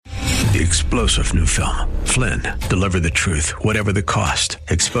The explosive new film, Flynn, deliver the truth, whatever the cost,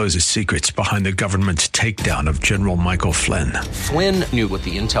 exposes secrets behind the government's takedown of General Michael Flynn. Flynn knew what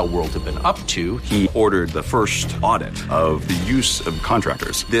the intel world had been up to. He ordered the first audit of the use of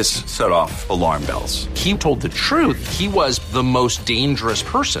contractors. This set off alarm bells. He told the truth. He was the most dangerous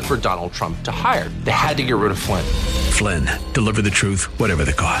person for Donald Trump to hire. They had to get rid of Flynn. Flynn, deliver the truth, whatever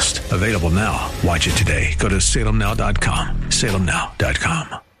the cost. Available now. Watch it today. Go to salemnow.com.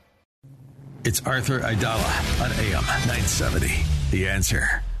 salemnow.com. It's Arthur Aidala on AM 970. The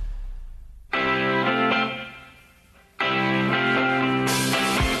Answer.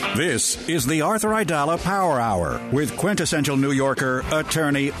 This is the Arthur Aidala Power Hour with quintessential New Yorker,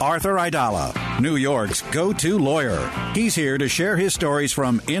 attorney Arthur Aidala, New York's go-to lawyer. He's here to share his stories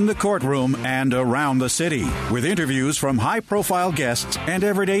from in the courtroom and around the city, with interviews from high-profile guests and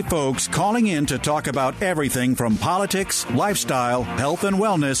everyday folks calling in to talk about everything from politics, lifestyle, health and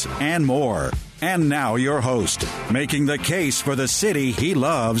wellness, and more. And now your host, making the case for the city he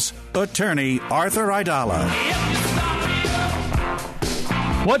loves, attorney Arthur Aidala.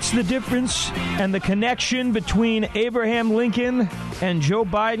 What's the difference and the connection between Abraham Lincoln and Joe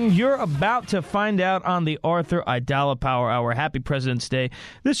Biden? You're about to find out on the Arthur Aidala Power Hour. Happy President's Day.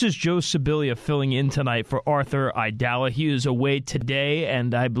 This is Joe Sibilia filling in tonight for Arthur Aidala. He is away today,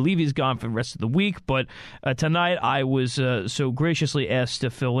 and I believe he's gone for the rest of the week. But tonight I was so graciously asked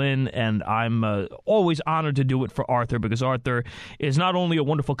to fill in, and I'm always honored to do it for Arthur, because Arthur is not only a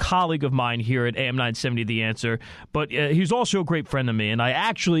wonderful colleague of mine here at AM 970 The Answer, but he's also a great friend of me, and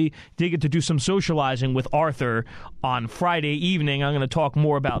I actually did get to do some socializing with Arthur on Friday evening. I'm going to talk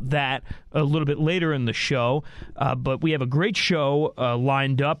more about that a little bit later in the show, but we have a great show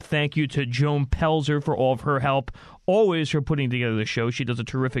lined up. Thank you to Joan Pelzer for all of her help, always for putting together the show. She does a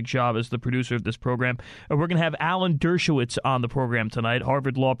terrific job as the producer of this program. We're going to have Alan Dershowitz on the program tonight,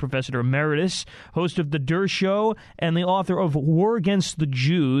 Harvard Law Professor Emeritus, host of The Der Show, and the author of War Against the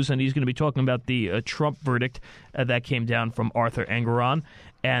Jews, and he's going to be talking about the Trump verdict that came down from Arthur Engoron.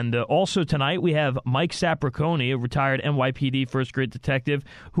 And also tonight we have Mike Sapriconi, a retired NYPD first-grade detective,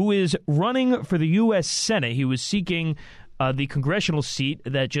 who is running for the U.S. Senate. He was seeking the congressional seat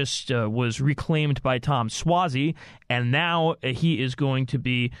that just was reclaimed by Tom Suozzi, and now he is going to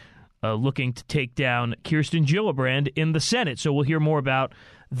be looking to take down Kirsten Gillibrand in the Senate. So we'll hear more about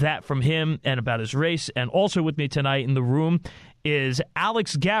that from him and about his race. And also with me tonight in the room is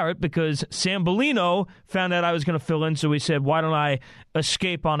Alex Garrett, because Sam Bellino found out I was going to fill in, so he said, why don't I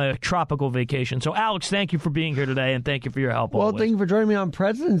escape on a tropical vacation? So, Alex, thank you for being here today, and thank you for your help. Well, always. Thank you for joining me on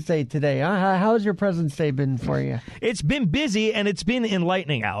President's Day today. How has your President's Day been for you? It's been busy, and it's been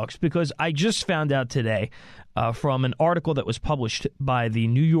enlightening, Alex, because I just found out today from an article that was published by the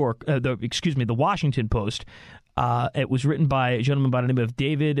the Washington Post. It was written by a gentleman by the name of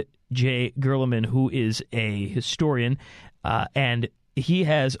David J. Gerleman, who is a historian, and he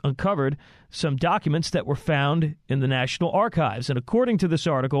has uncovered some documents that were found in the National Archives. And according to this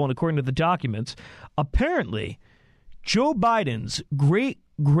article and according to the documents, apparently Joe Biden's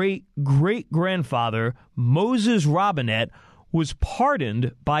great-great-great-grandfather, Moses Robinette, was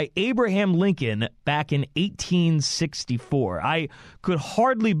pardoned by Abraham Lincoln back in 1864. I could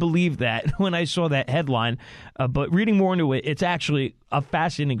hardly believe that when I saw that headline, but reading more into it, it's actually a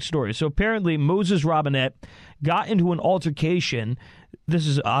fascinating story. So apparently Moses Robinette got into an altercation, this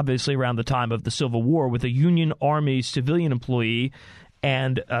is obviously around the time of the Civil War, with a Union Army civilian employee,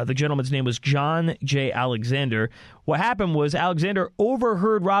 and the gentleman's name was John J. Alexander. What happened was Alexander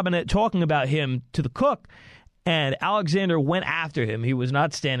overheard Robinette talking about him to the cook, and Alexander went after him. He was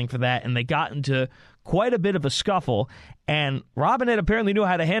not standing for that, and they got into quite a bit of a scuffle. And Robinette apparently knew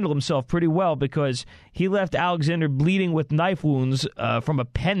how to handle himself pretty well, because he left Alexander bleeding with knife wounds from a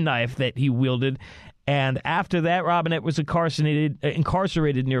penknife that he wielded. And after that, Robinette was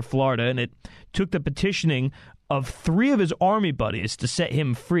incarcerated near Florida, and it took the petitioning of 3 of his army buddies to set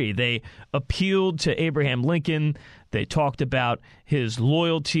him free. They appealed to Abraham Lincoln. They talked about his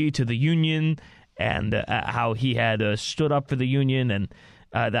loyalty to the Union and how he had stood up for the Union, and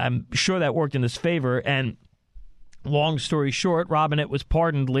I'm sure that worked in his favor. And long story short, Robinette was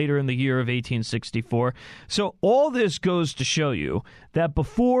pardoned later in the year of 1864. So all this goes to show you that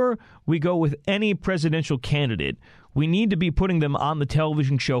before we go with any presidential candidate, we need to be putting them on the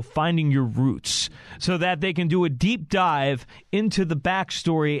television show Finding Your Roots, so that they can do a deep dive into the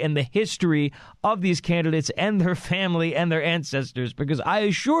backstory and the history of these candidates and their family and their ancestors. Because I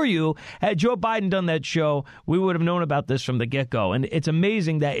assure you, had Joe Biden done that show, we would have known about this from the get-go. And it's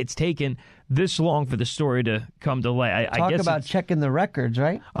amazing that it's taken this long for the story to come to light. I guess about checking the records,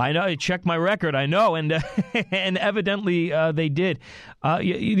 right? I know. I checked my record. I know. And and evidently they did.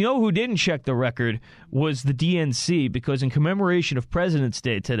 You know who didn't check the record was the DNC, because in commemoration of President's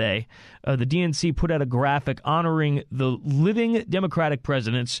Day today, the DNC put out a graphic honoring the living Democratic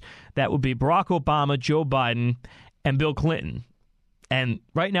presidents. That would be Barack Obama, Joe Biden, and Bill Clinton. And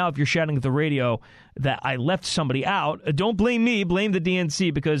right now, if you're shouting at the radio that I left somebody out, don't blame me, blame the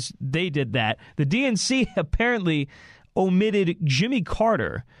DNC, because they did that. The DNC apparently omitted Jimmy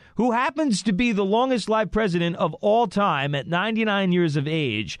Carter, who happens to be the longest-lived president of all time at 99 years of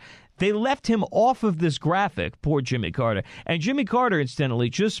age. They left him off of this graphic, poor Jimmy Carter. And Jimmy Carter, incidentally,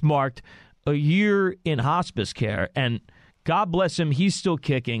 just marked a year in hospice care, and God bless him, he's still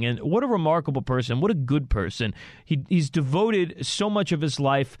kicking. And what a remarkable person. What a good person. He's devoted so much of his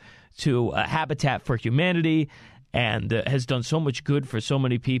life to Habitat for Humanity and has done so much good for so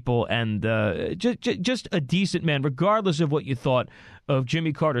many people. And just a decent man, regardless of what you thought of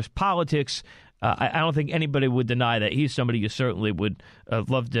Jimmy Carter's politics. I don't think anybody would deny that he's somebody you certainly would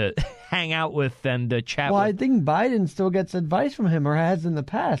love to hang out with and chat with. Well, I think Biden still gets advice from him, or has in the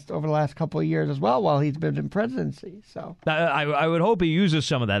past over the last couple of years as well, while he's been in presidency. So I would hope he uses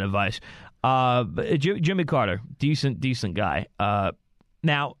some of that advice. Jimmy Carter, decent guy.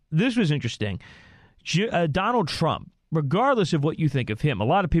 Now, this was interesting. Donald Trump, regardless of what you think of him, a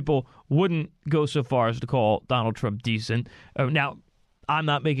lot of people wouldn't go so far as to call Donald Trump decent. Now, I'm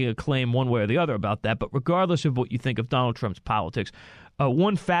not making a claim one way or the other about that, but regardless of what you think of Donald Trump's politics,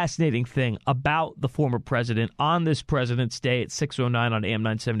 one fascinating thing about the former president on this President's Day at 6:09 on AM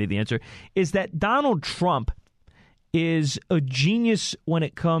 970, The Answer, is that Donald Trump is a genius when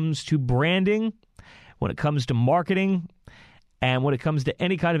it comes to branding, when it comes to marketing, and when it comes to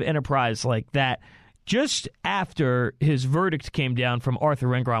any kind of enterprise like that. Just after his verdict came down from Arthur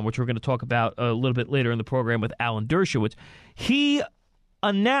Engoron, which we're going to talk about a little bit later in the program with Alan Dershowitz, he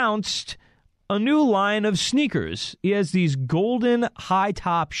announced a new line of sneakers. He has these golden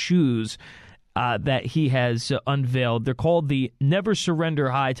high-top shoes that he has unveiled. They're called the Never Surrender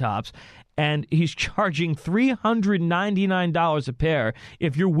High Tops, and he's charging $399 a pair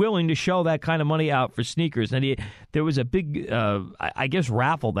if you're willing to shell that kind of money out for sneakers. And there was a big, I guess,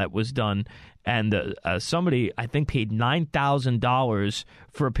 raffle that was done, and somebody, I think, paid $9,000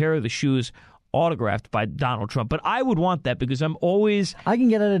 for a pair of the shoes autographed by Donald Trump. But I would want that because I'm always... I can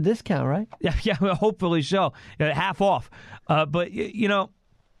get at a discount, right? Yeah, hopefully so. Half off. But, you know,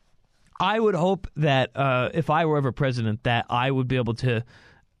 I would hope that if I were ever president, that I would be able to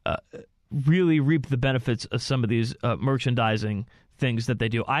really reap the benefits of some of these merchandising things that they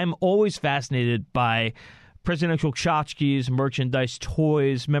do. I'm always fascinated by presidential tchotchkes, merchandise,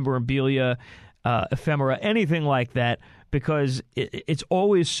 toys, memorabilia, ephemera, anything like that, because it's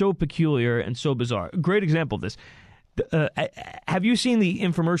always so peculiar and so bizarre. A great example of this. Have you seen the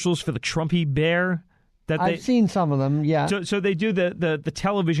infomercials for the Trumpy Bear? I've seen some of them, yeah. So they do the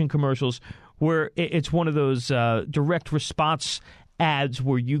television commercials where it's one of those direct response ads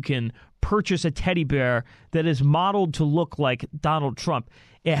where you can purchase a teddy bear that is modeled to look like Donald Trump.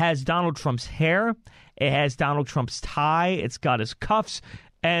 It has Donald Trump's hair. It has Donald Trump's tie. It's got his cuffs.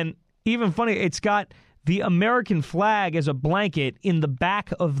 And even funny, it's got the American flag as a blanket in the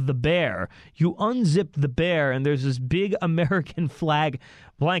back of the bear. You unzip the bear, and there's this big American flag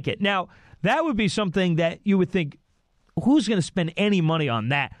blanket. Now, that would be something that you would think, who's going to spend any money on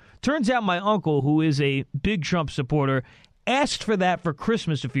that? Turns out my uncle, who is a big Trump supporter, asked for that for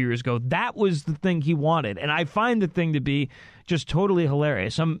Christmas a few years ago. That was the thing he wanted, and I find the thing to be just totally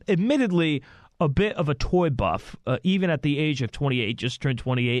hilarious. I'm admittedly a bit of a toy buff, even at the age of 28, just turned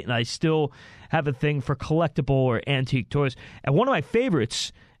 28, and I still have a thing for collectible or antique toys. And one of my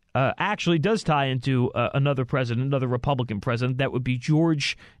favorites actually does tie into another president, another Republican president. That would be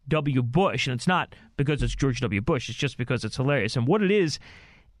George W. Bush. And it's not because it's George W. Bush. It's just because it's hilarious. And what it is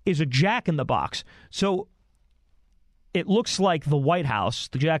a Jack-in-the-Box. So it looks like the White House,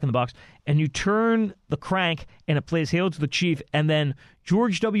 the Jack-in-the-Box, and you turn the crank and it plays Hail to the Chief, and then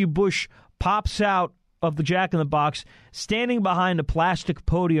George W. Bush pops out of the Jack-in-the-Box, standing behind a plastic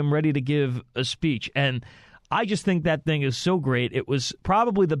podium ready to give a speech. And I just think that thing is so great. It was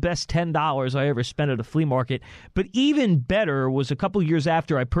probably the best $10 I ever spent at a flea market. But even better was a couple years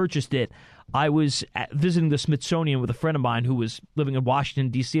after I purchased it, I was visiting the Smithsonian with a friend of mine who was living in Washington,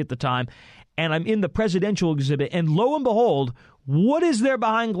 D.C. at the time, and I'm in the presidential exhibit, and lo and behold, what is there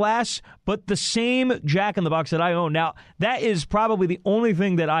behind glass but the same Jack-in-the-Box that I own? Now, that is probably the only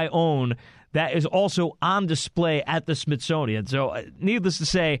thing that I own that is also on display at the Smithsonian. So, needless to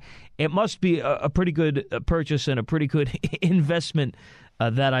say, it must be a pretty good purchase and a pretty good investment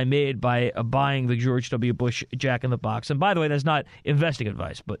that I made by buying the George W. Bush Jack in the Box. And by the way, that's not investing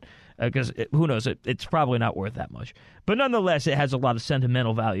advice, but because who knows, it's probably not worth that much. But nonetheless, it has a lot of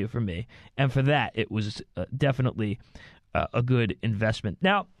sentimental value for me. And for that, it was definitely a good investment.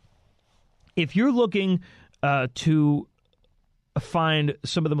 Now, if you're looking to find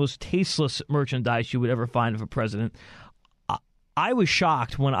some of the most tasteless merchandise you would ever find of a president, I was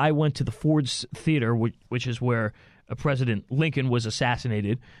shocked when I went to the Ford's Theater, which is where President Lincoln was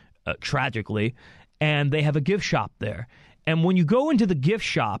assassinated, tragically, and they have a gift shop there. And when you go into the gift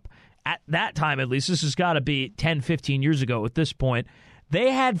shop, at that time at least, this has got to be 10, 15 years ago at this point,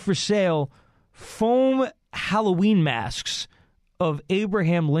 they had for sale foam Halloween masks of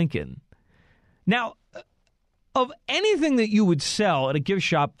Abraham Lincoln. Now, of anything that you would sell at a gift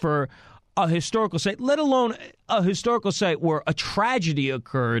shop for a historical site, let alone a historical site where a tragedy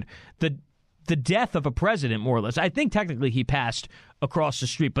occurred, the death of a president, more or less. I think technically he passed across the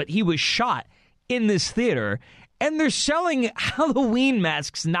street, but he was shot in this theater, and they're selling Halloween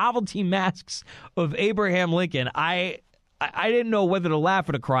masks, novelty masks of Abraham Lincoln. I didn't know whether to laugh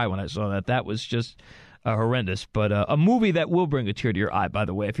or to cry when I saw that. That was just horrendous. But a movie that will bring a tear to your eye, by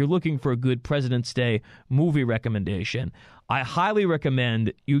the way. If you're looking for a good President's Day movie recommendation, I highly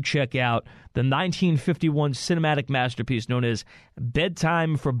recommend you check out the 1951 cinematic masterpiece known as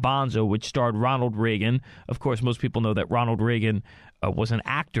Bedtime for Bonzo, which starred Ronald Reagan. Of course, most people know that Ronald Reagan was an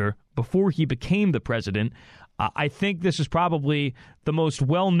actor before he became the president. I think this is probably the most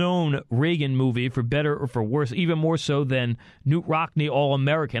well-known Reagan movie, for better or for worse, even more so than Knute Rockne,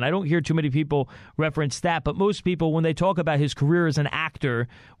 All-American. I don't hear too many people reference that, but most people, when they talk about his career as an actor,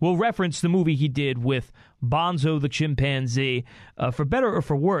 will reference the movie he did with Bonzo the Chimpanzee. For better or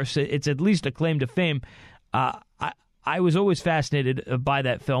for worse, it's at least a claim to fame. I was always fascinated by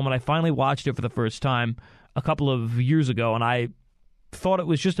that film, and I finally watched it for the first time a couple of years ago, and I thought it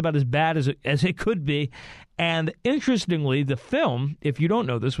was just about as bad as it could be. And interestingly, the film, if you don't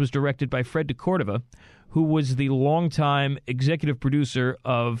know this, was directed by Fred DeCordova, who was the longtime executive producer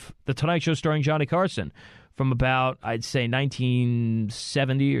of The Tonight Show starring Johnny Carson from about, I'd say,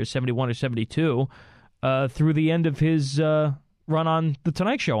 1970 or 71 or 72 through the end of his run on The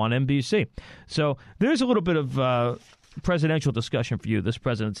Tonight Show on NBC. So there's a little bit of presidential discussion for you this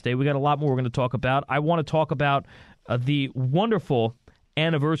President's Day. We got a lot more we're going to talk about. I want to talk about the wonderful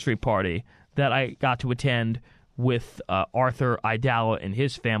anniversary party that I got to attend with Arthur Aidala and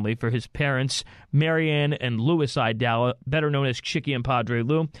his family for his parents, Marianne and Louis Aidala, better known as Chicky and Padre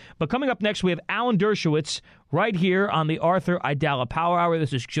Lou. But coming up next, we have Alan Dershowitz right here on the Arthur Aidala Power Hour.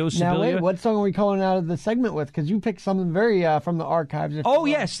 This is Joe Sibilia. Now, wait, what song are we calling out of the segment with? Because you picked something very from the archives.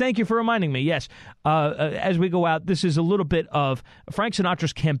 Yes. Thank you for reminding me. Yes. As we go out, this is a little bit of Frank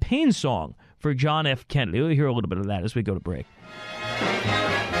Sinatra's campaign song for John F. Kennedy. We'll hear a little bit of that as we go to break.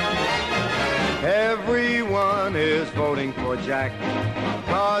 Everyone is voting for Jack,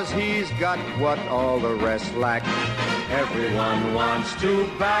 'cause he's got what all the rest lack. Everyone wants to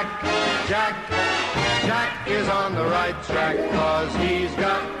back Jack. Jack is on the right track, 'cause he's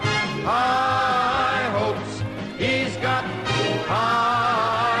got high hopes. He's got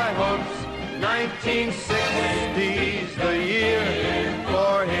high hopes. 1960's the year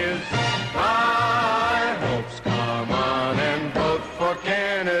for his high hopes. Come on and vote for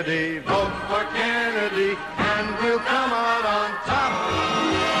Kennedy. Vote for Kennedy, and we'll come out on top.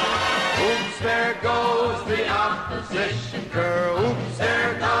 Oops, there goes the opposition girl. Oops,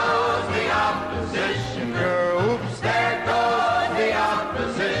 there goes the opposition girl. Oops, there goes the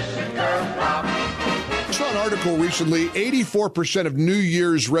opposition girl. Pop. I saw an article recently, 84% of New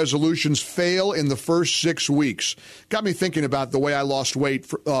Year's resolutions fail in the first 6 weeks. Got me thinking about the way I lost weight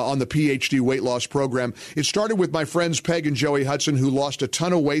on the PhD weight loss program. It started with my friends Peg and Joey Hudson, who lost a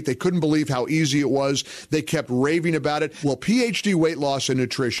ton of weight. They couldn't believe how easy it was. They kept raving about it. Well, PhD weight loss and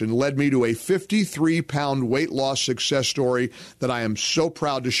nutrition led me to a 53-pound weight loss success story that I am so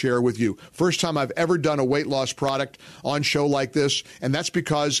proud to share with you. First time I've ever done a weight loss product on show like this, and that's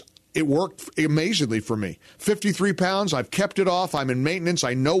because it worked amazingly for me. 53 pounds. I've kept it off. I'm in maintenance.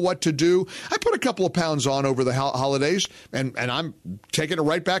 I know what to do. I put a couple of pounds on over the holidays, and I'm taking it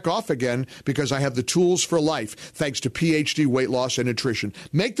right back off again because I have the tools for life, thanks to PhD weight loss and nutrition.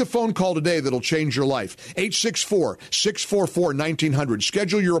 Make the phone call today that'll change your life. 864-644-1900.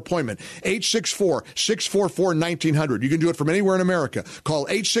 Schedule your appointment. 864-644-1900. You can do it from anywhere in America. Call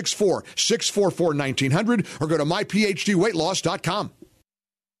 864-644-1900 or go to myphdweightloss.com.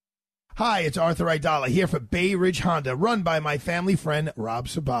 Hi, it's Arthur Aidala here for Bay Ridge Honda, run by my family friend Rob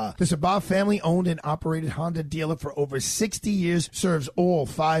Sabah. The Sabah family-owned and operated Honda dealer for over 60 years serves all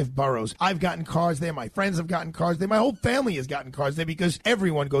 5 boroughs. I've gotten cars there. My friends have gotten cars there. My whole family has gotten cars there because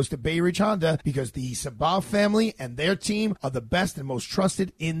everyone goes to Bay Ridge Honda because the Sabah family and their team are the best and most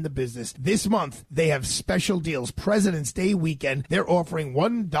trusted in the business. This month, they have special deals. President's Day weekend, they're offering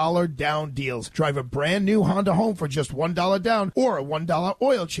 $1 down deals. Drive a brand new Honda home for just $1 down or a $1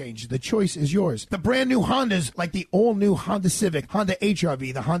 oil change. The choice is yours. The brand new Hondas like the all-new Honda Civic, Honda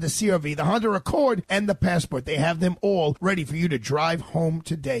HR-V, the Honda CR-V, the Honda Accord, and the Passport. They have them all ready for you to drive home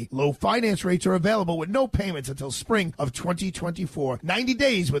today. Low finance rates are available with no payments until spring of 2024. 90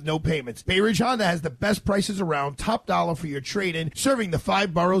 days with no payments. Bay Ridge Honda has the best prices around, top dollar for your trade-in, serving the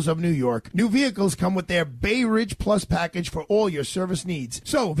 5 boroughs of New York. New vehicles come with their Bay Ridge Plus package for all your service needs.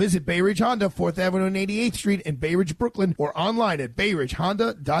 So visit Bay Ridge Honda, 4th Avenue and 88th Street in Bay Ridge, Brooklyn, or online at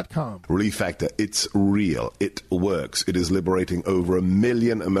bayridgehonda.com. Relief Factor, it's real. It works. It is liberating over 1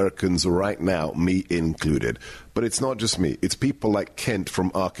 million Americans right now, me included. But it's not just me. It's people like Kent from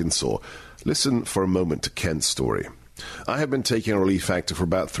Arkansas. Listen for a moment to Kent's story. I have been taking a Relief Factor for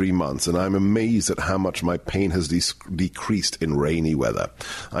about 3 months, and I'm amazed at how much my pain has decreased in rainy weather.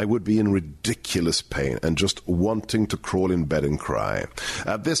 I would be in ridiculous pain and just wanting to crawl in bed and cry.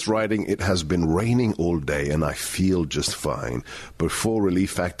 At this writing, it has been raining all day, and I feel just fine. Before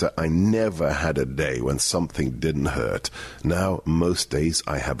Relief Factor, I never had a day when something didn't hurt. Now, most days,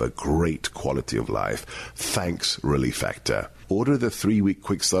 I have a great quality of life. Thanks, Relief Factor. Order the 3-week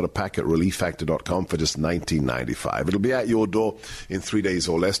quick starter pack at relieffactor.com for just $19.95. It'll be at your door in 3 days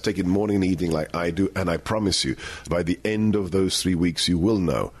or less. Take it morning and evening like I do, and I promise you, by the end of those 3 weeks, you will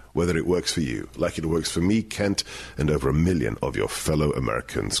know whether it works for you, like it works for me, Kent, and over 1 million of your fellow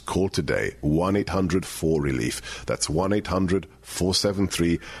Americans. Call today, 1-800-4RELIEF. That's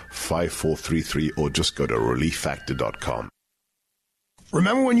 1-800-473-5433, or just go to relieffactor.com.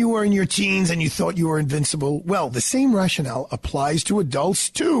 Remember when you were in your teens and you thought you were invincible? Well, the same rationale applies to adults,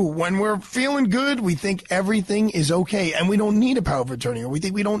 too. When we're feeling good, we think everything is okay, and we don't need a power of attorney, or we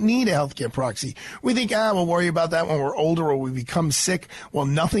think we don't need a healthcare proxy. We think, we'll worry about that when we're older or we become sick. Well,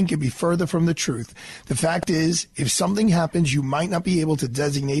 nothing could be further from the truth. The fact is, if something happens, you might not be able to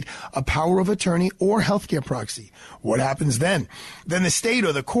designate a power of attorney or healthcare proxy. What happens then? Then the state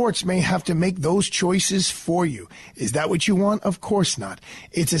or the courts may have to make those choices for you. Is that what you want? Of course not.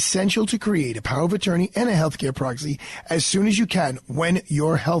 It's essential to create a power of attorney and a healthcare proxy as soon as you can when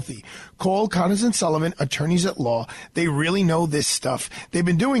you're healthy. Call Connors & Sullivan, attorneys at law. They really know this stuff. They've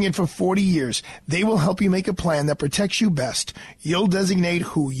been doing it for 40 years. They will help you make a plan that protects you best. You'll designate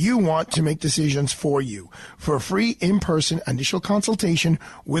who you want to make decisions for you. For a free in-person initial consultation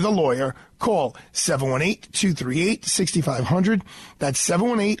with a lawyer, call 718-238-6500. That's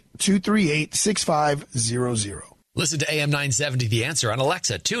 718-238-6500. Listen to AM 970 The Answer on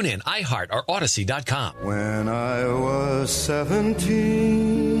Alexa, TuneIn, iHeart, or Odyssey.com. When I was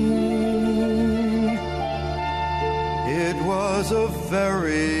 17, it was a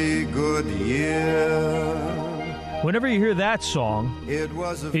very good year. Whenever you hear that song, it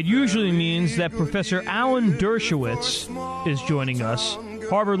usually means that Professor Alan Dershowitz is joining us.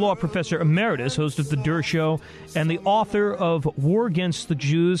 Harvard Law Professor Emeritus, host of The Der Show, and the author of War Against the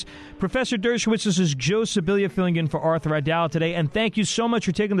Jews. Professor Dershowitz, this is Joe Sibilia filling in for Arthur Aidala today, and thank you so much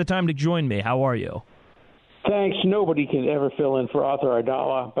for taking the time to join me. How are you? Thanks. Nobody can ever fill in for Arthur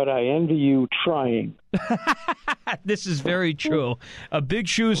Aidala, but I envy you trying. This is very true. Big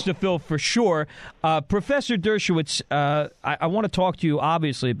shoes to fill for sure. Professor Dershowitz, I want to talk to you,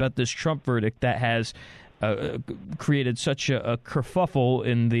 obviously, about this Trump verdict that has created such a kerfuffle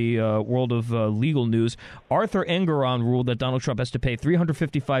in the world of legal news. Arthur Engoron ruled that Donald Trump has to pay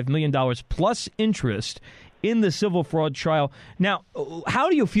 $355 million plus interest in the civil fraud trial. Now, how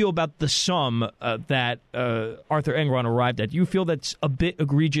do you feel about the sum that Arthur Engoron arrived at? Do you feel that's a bit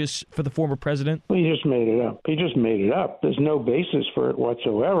egregious for the former president? Well, he just made it up. He just made it up. There's no basis for it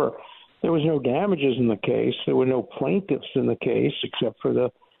whatsoever. There was no damages in the case. There were no plaintiffs in the case except for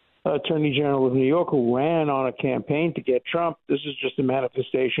the Attorney General of New York, who ran on a campaign to get Trump. This is just a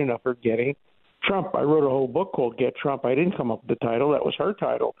manifestation of her getting Trump. I wrote a whole book called Get Trump. I didn't come up with the title. That was her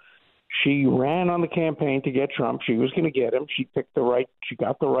title. She ran on the campaign to get Trump. She was going to get him. She got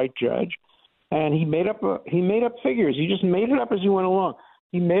the right judge, and he made up figures. He just made it up as he went along.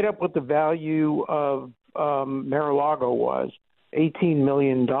 He made up what the value of Mar-a-Lago was, $18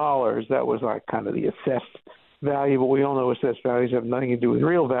 million. That was like kind of the assessed value, but we all know assessed values have nothing to do with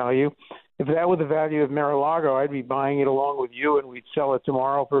real value. If that were the value of Mar-a-Lago, I'd be buying it along with you, and we'd sell it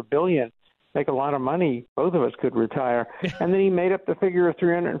tomorrow for $1 billion. make a lot of money. Both of us could retire. And then he made up the figure of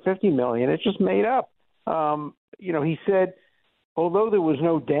 $350 million. It's just made up. He said, although there was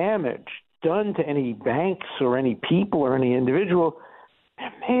no damage done to any banks or any people or any individual,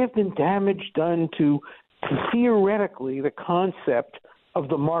 there may have been damage done to theoretically the concept of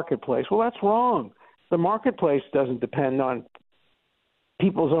the marketplace. Well, that's wrong. The marketplace doesn't depend on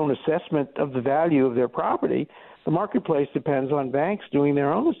people's own assessment of the value of their property. The marketplace depends on banks doing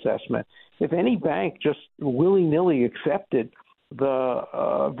their own assessment. If any bank just willy-nilly accepted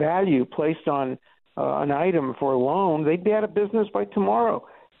the value placed on an item for a loan, they'd be out of business by tomorrow.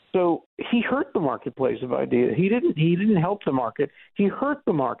 So he hurt the marketplace of ideas. He didn't help the market. He hurt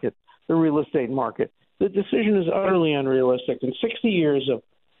the market, the real estate market. The decision is utterly unrealistic. In 60 years of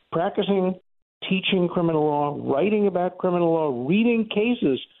practicing, teaching criminal law, writing about criminal law, reading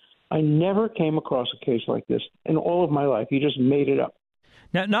cases, I never came across a case like this in all of my life. He just made it up.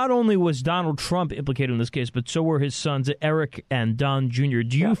 Now, not only was Donald Trump implicated in this case, but so were his sons, Eric and Don Jr.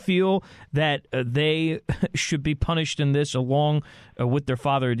 Do you feel that they should be punished in this along with their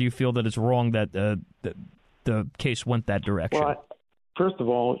father? Or do you feel that it's wrong that the case went that direction? Well, first of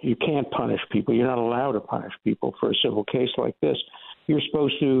all, you can't punish people. You're not allowed to punish people for a civil case like this. You're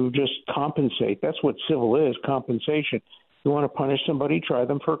supposed to just compensate. That's what civil is, compensation. You want to punish somebody, try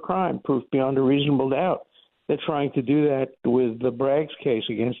them for a crime, proof beyond a reasonable doubt. They're trying to do that with the Bragg's case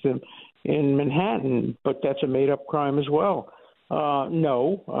against him in Manhattan, but that's a made-up crime as well.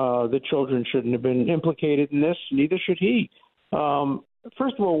 No, the children shouldn't have been implicated in this. Neither should he.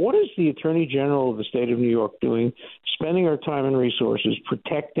 First of all, what is the Attorney General of the state of New York doing, spending our time and resources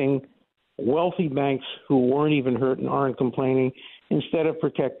protecting wealthy banks who weren't even hurt and aren't complaining, instead of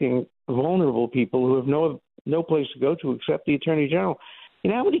protecting vulnerable people who have no place to go to except the Attorney General?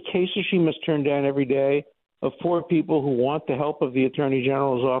 You know how many cases she must turn down every day of poor people who want the help of the Attorney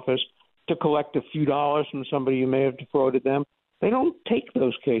General's office to collect a few dollars from somebody who may have defrauded them? They don't take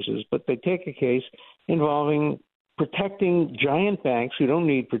those cases, but they take a case involving protecting giant banks who don't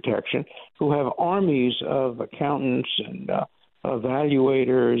need protection, who have armies of accountants and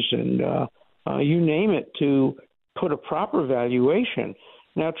evaluators and you name it, to put a proper valuation.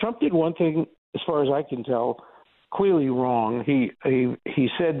 Now, Trump did one thing, as far as I can tell, clearly wrong. He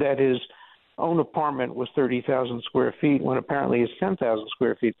said that his own apartment was 30,000 square feet when apparently it's 10,000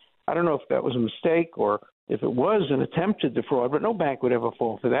 square feet. I don't know if that was a mistake or if it was an attempt to defraud, but no bank would ever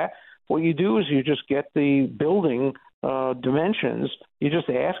fall for that. What you do is you just get the building dimensions. You just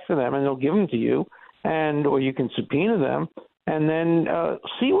ask for them and they'll give them to you, or you can subpoena them and then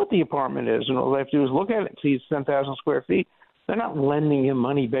see what the apartment is. And all they have to do is look at it and see it's 10,000 square feet. They're not lending him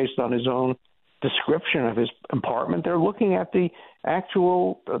money based on his own description of his apartment. They're looking at the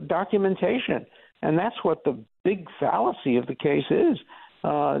actual documentation. And that's what the big fallacy of the case is.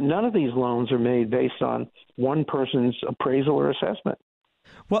 None of these loans are made based on one person's appraisal or assessment.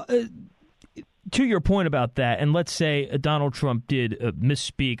 Well, to your point about that, and let's say Donald Trump did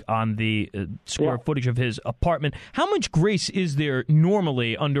misspeak on the square footage of his apartment, how much grace is there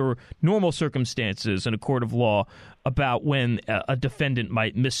normally under normal circumstances in a court of law about when a defendant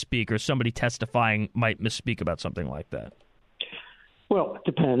might misspeak or somebody testifying might misspeak about something like that? Well, it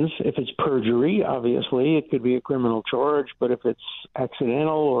depends. If it's perjury, obviously, it could be a criminal charge. But if it's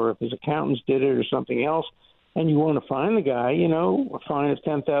accidental or if his accountants did it or something else, and you want to fine the guy, a fine of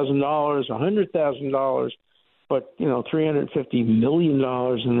 $10,000, $100,000, but, $350 million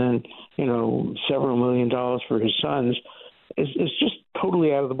and then, several $1 million for his sons is just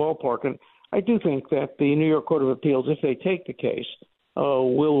totally out of the ballpark. And I do think that the New York Court of Appeals, if they take the case,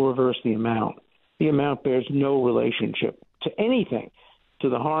 will reverse the amount. The amount bears no relationship to anything, to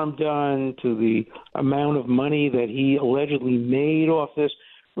the harm done, to the amount of money that he allegedly made off this.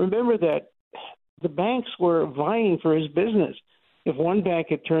 Remember that the banks were vying for his business. If one bank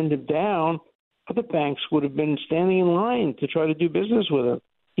had turned him down, other banks would have been standing in line to try to do business with him.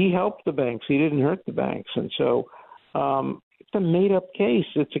 He helped the banks. He didn't hurt the banks. And so it's a made-up case.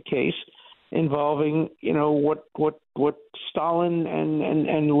 It's a case involving, what Stalin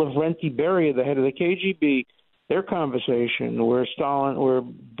and Lavrenti Beria, the head of the KGB, their conversation where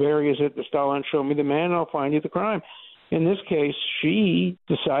Beria said to Stalin, "Show me the man, and I'll find you the crime." In this case, she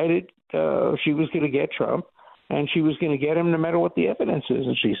decided she was going to get Trump, and she was going to get him no matter what the evidence is.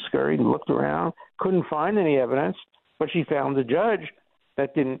 And she scurried and looked around, couldn't find any evidence, but she found a judge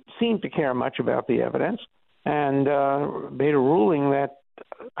that didn't seem to care much about the evidence and made a ruling that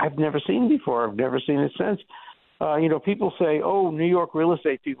I've never seen before. I've never seen it since. People say, New York real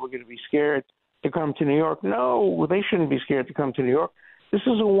estate people are going to be scared to come to New York. No, they shouldn't be scared to come to New York. This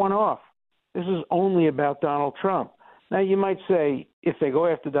is a one-off. This is only about Donald Trump. Now, you might say, if they go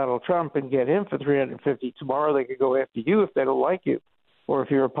after Donald Trump and get him for $350, tomorrow they could go after you if they don't like you, or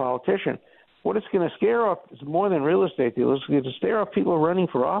if you're a politician. What it's going to scare off is more than real estate deals. It's going to scare off people running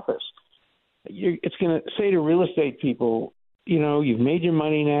for office. It's going to say to real estate people, you've made your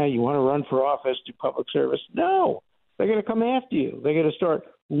money now. You want to run for office, do public service. No, they're going to come after you. They're going to start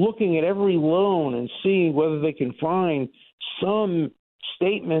looking at every loan and seeing whether they can find some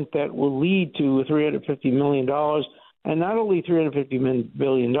statement that will lead to $350 million. And not only $350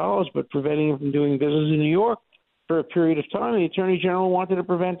 billion, but preventing him from doing business in New York for a period of time. The Attorney General wanted to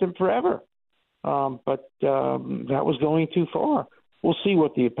prevent him forever. But that was going too far. We'll see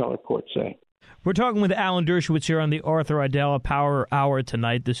what the appellate courts say. We're talking with Alan Dershowitz here on the Arthur Aidala Power Hour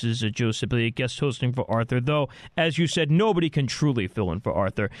tonight. This is Joe Sibilia, guest hosting for Arthur, though, as you said, nobody can truly fill in for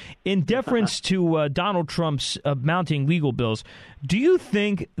Arthur. In deference to Donald Trump's mounting legal bills, do you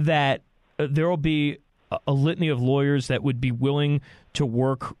think that there will be a litany of lawyers that would be willing to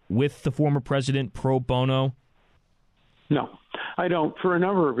work with the former president pro bono? No, I don't, for a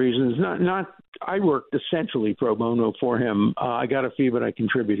number of reasons. I worked essentially pro bono for him. I got a fee, but I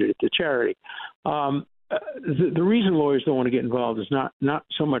contributed it to charity. The reason lawyers don't want to get involved is not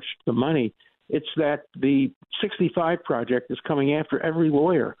so much the money. It's that the 65 Project is coming after every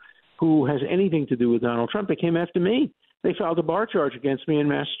lawyer who has anything to do with Donald Trump. They came after me. They filed a bar charge against me in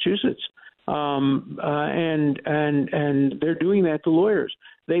Massachusetts. And they're doing that to lawyers.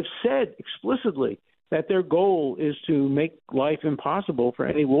 They've said explicitly that their goal is to make life impossible for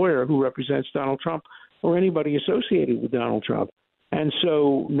any lawyer who represents Donald Trump or anybody associated with Donald Trump. And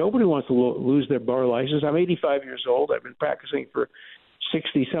so nobody wants to lose their bar license. I'm 85 years old. I've been practicing for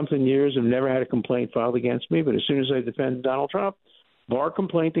 60-something years. I've never had a complaint filed against me. But as soon as I defend Donald Trump, bar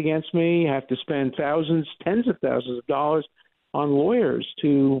complaint against me, have to spend thousands, tens of thousands of dollars on lawyers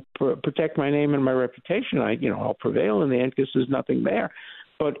to protect my name and my reputation. I'll prevail in the end because there's nothing there.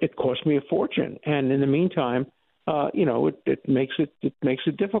 But it cost me a fortune, and in the meantime, it makes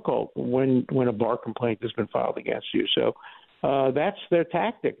it difficult when a bar complaint has been filed against you. So that's their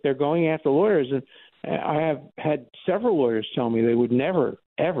tactic. They're going after lawyers, and I have had several lawyers tell me they would never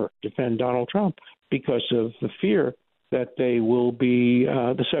ever defend Donald Trump because of the fear that they will be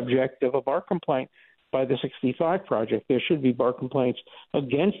the subject of a bar complaint by the 65 Project. There should be bar complaints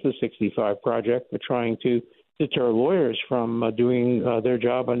against the 65 Project for trying to deter lawyers from doing their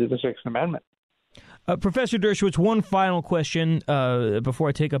job under the Sixth Amendment. Professor Dershowitz, one final question before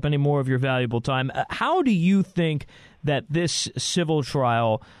I take up any more of your valuable time. How do you think that this civil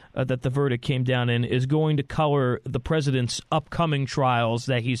trial that the verdict came down in is going to color the president's upcoming trials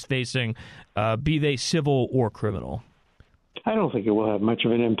that he's facing, be they civil or criminal? I don't think it will have much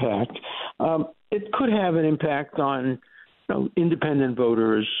of an impact. It could have an impact on independent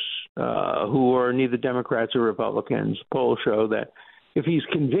voters who are neither Democrats or Republicans. Polls show that if he's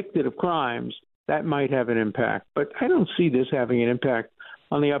convicted of crimes, that might have an impact. But I don't see this having an impact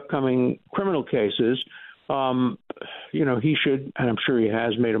on the upcoming criminal cases. He should, and I'm sure he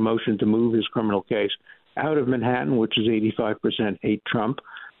has, made a motion to move his criminal case out of Manhattan, which is 85% hate Trump,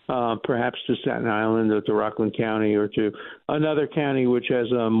 perhaps to Staten Island or to Rockland County or to another county which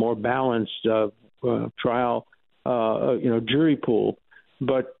has a more balanced trial, jury pool.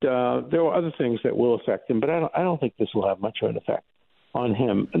 But there are other things that will affect him. But I don't think this will have much of an effect on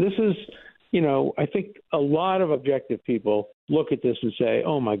him. And this is, I think a lot of objective people look at this and say,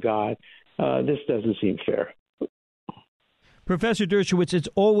 oh, my God, this doesn't seem fair. Professor Dershowitz, it's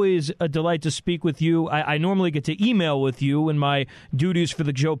always a delight to speak with you. I normally get to email with you in my duties for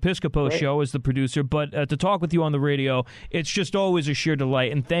the Joe Piscopo show as the producer, but to talk with you on the radio, it's just always a sheer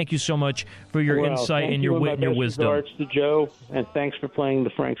delight. And thank you so much for your insight and your wit and your wisdom. Regards to Joe, and thanks for playing the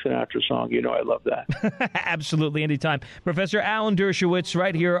Frank Sinatra song. I love that. Absolutely, anytime. Professor Alan Dershowitz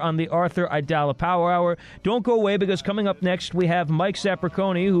right here on the Arthur Aidala Power Hour. Don't go away, because coming up next we have Mike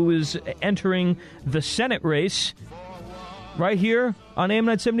Sapriconi, who is entering the Senate race. Right here on AM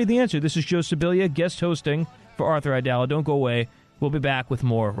 970 The Answer. This is Joe Sibilia, guest hosting for Arthur Aidala. Don't go away. We'll be back with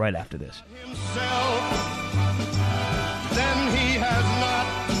more right after this. Then he has not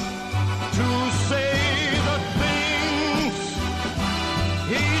to say the things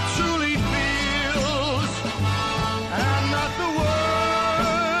he truly feels, and not the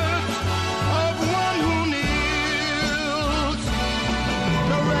words of one who kneels.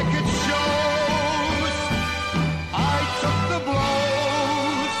 The record shows I took the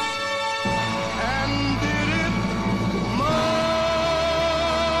blows and did it my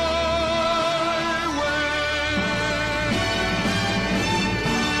way.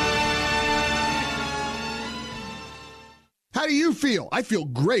 feel? I feel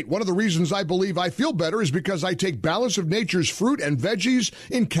great. One of the reasons I believe I feel better is because I take Balance of Nature's fruit and veggies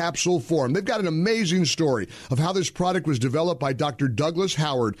in capsule form. They've got an amazing story of how this product was developed by Dr. Douglas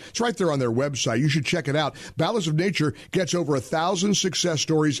Howard. It's right there on their website. You should check it out. Balance of Nature gets over 1,000 success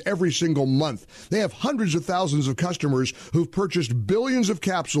stories every single month. They have hundreds of thousands of customers who've purchased billions of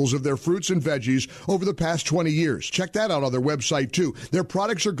capsules of their fruits and veggies over the past 20 years. Check that out on their website, too. Their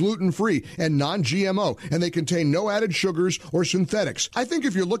products are gluten-free and non-GMO, and they contain no added sugars or synthetics. I think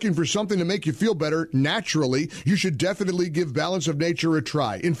if you're looking for something to make you feel better naturally, you should definitely give Balance of Nature a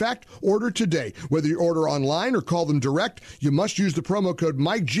try. In fact, order today. Whether you order online or call them direct, you must use the promo code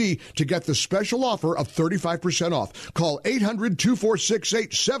MikeG to get the special offer of 35% off. Call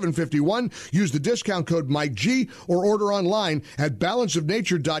 800-246-8751. Use the discount code MikeG or order online at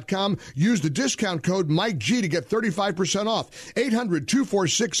balanceofnature.com. Use the discount code MikeG to get 35% off.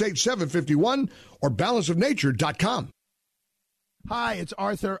 800-246-8751 or balanceofnature.com. Hi, it's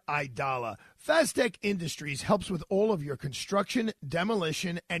Arthur Aidala. Fastech Industries helps with all of your construction,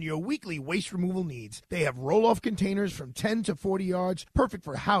 demolition, and your weekly waste removal needs. They have roll-off containers from 10 to 40 yards, perfect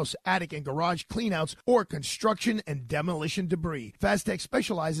for house, attic, and garage cleanouts or construction and demolition debris. Fastech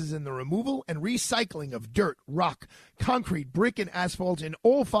specializes in the removal and recycling of dirt, rock, concrete, brick, and asphalt in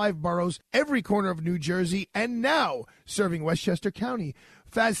all 5 boroughs, every corner of New Jersey, and now serving Westchester County.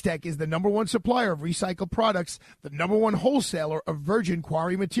 Fastech is the #1 supplier of recycled products, the #1 wholesaler of virgin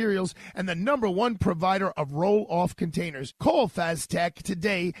quarry materials, and the #1 provider of roll-off containers. Call Fastech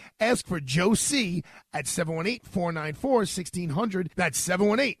today. Ask for Joe C. at 718-494-1600. That's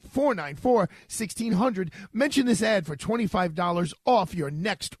 718-494-1600. Mention this ad for $25 off your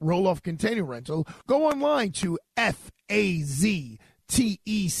next roll-off container rental. Go online to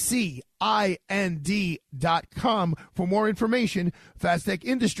FAZTECIND.com for more information. Fastech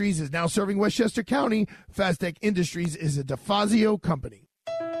Industries is now serving Westchester County. Fastech Industries is a DeFazio company.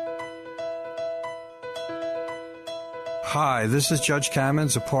 Hi, this is Judge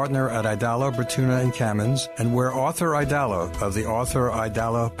Cammons, a partner at Aidala, Bertuna & Cammons, and where Arthur Aidala of the Arthur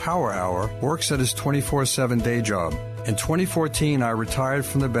Aidala Power Hour works at his 24/7 day job. In 2014, I retired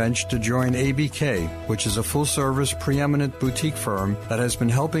from the bench to join ABK, which is a full-service, preeminent boutique firm that has been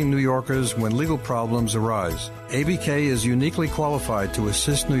helping New Yorkers when legal problems arise. ABK is uniquely qualified to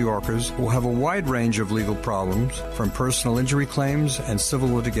assist New Yorkers who have a wide range of legal problems, from personal injury claims and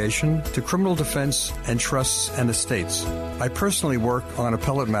civil litigation to criminal defense and trusts and estates. I personally work on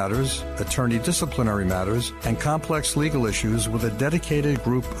appellate matters, attorney disciplinary matters, and complex legal issues with a dedicated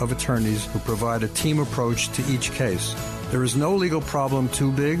group of attorneys who provide a team approach to each case. There is no legal problem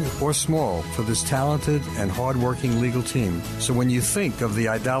too big or small for this talented and hardworking legal team. So when you think of the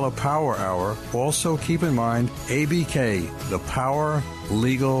Aidala Power Hour, also keep in mind ABK, the Power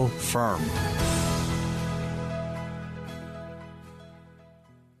Legal Firm.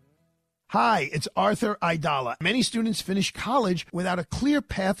 Hi, it's Arthur Aidala. Many students finish college without a clear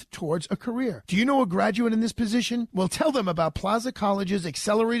path towards a career. Do you know a graduate in this position? Well, tell them about Plaza College's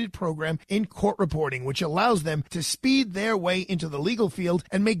accelerated program in court reporting, which allows them to speed their way into the legal field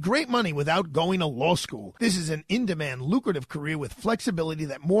and make great money without going to law school. This is an in-demand, lucrative career with flexibility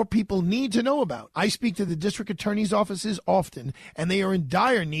that more people need to know about. I speak to the district attorney's offices often, and they are in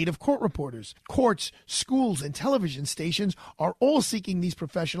dire need of court reporters. Courts, schools, and television stations are all seeking these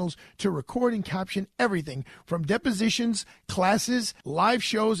professionals to record and caption everything from depositions, classes, live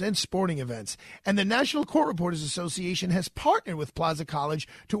shows, and sporting events. And the National Court Reporters Association has partnered with Plaza College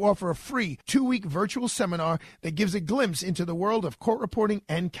to offer a free 2-week virtual seminar that gives a glimpse into the world of court reporting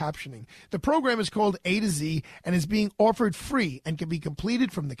and captioning. The program is called A to Z and is being offered free and can be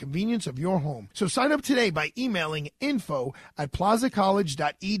completed from the convenience of your home. So sign up today by emailing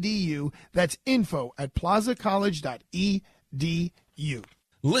info@plazacollege.edu. That's info@plazacollege.edu.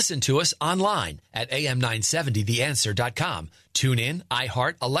 Listen to us online at am970theanswer.com. Tune in,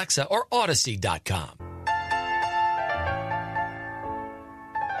 iHeart, Alexa, or Odyssey.com.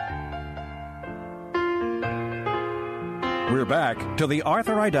 We're back to the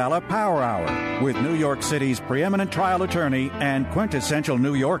Arthur Aidala Power Hour with New York City's preeminent trial attorney and quintessential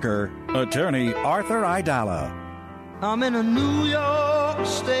New Yorker, attorney Arthur Aidala. I'm in a New York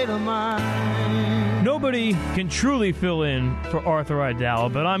state of mind. Nobody can truly fill in for Arthur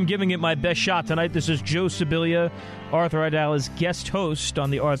Aidala, but I'm giving it my best shot tonight. This is Joe Sibilia, Arthur Aidala's guest host on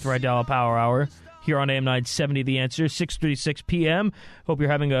the Arthur Aidala Power Hour here on AM 970 The Answer, 6:36 p.m. Hope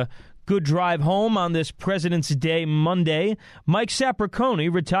you're having a good drive home on this President's Day Monday. Mike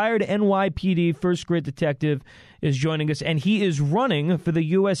Sapricone, retired NYPD first-grade detective, is joining us, and he is running for the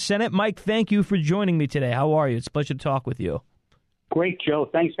U.S. Senate. Mike, thank you for joining me today. How are you? It's a pleasure to talk with you. Great, Joe.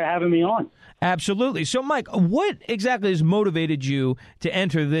 Thanks for having me on. Absolutely. So, Mike, what exactly has motivated you to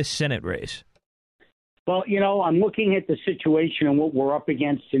enter this Senate race? Well, I'm looking at the situation and what we're up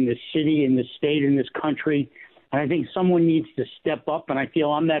against in the city, in the state, in this country, and I think someone needs to step up, and I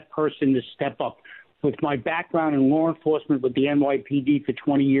feel I'm that person to step up. With my background in law enforcement with the NYPD for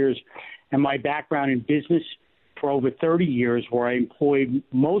 20 years and my background in business for over 30 years, where I employed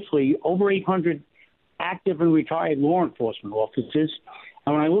mostly over 800 active and retired law enforcement officers.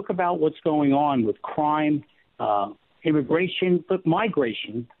 And when I look about what's going on with crime, immigration, but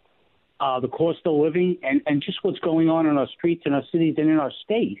migration, the cost of living, and just what's going on in our streets, in our cities, and in our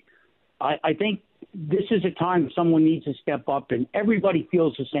state, I think this is a time someone needs to step up, and everybody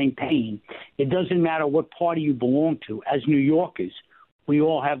feels the same pain. It doesn't matter what party you belong to. As New Yorkers, we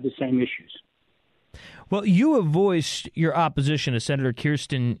all have the same issues. Well, you have voiced your opposition to Senator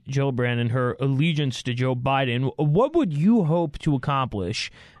Kirsten Gillibrand and her allegiance to Joe Biden. What would you hope to accomplish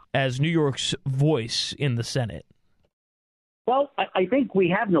as New York's voice in the Senate? Well, I think we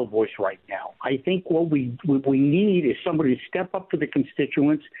have no voice right now. I think what we need is somebody to step up to the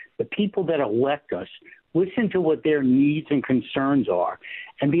constituents, the people that elect us, listen to what their needs and concerns are,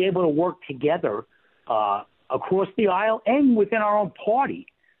 and be able to work together across the aisle and within our own party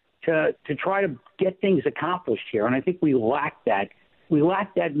to try to get things accomplished here. And I think we lack that. We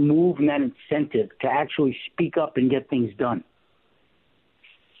lack that move and that incentive to actually speak up and get things done.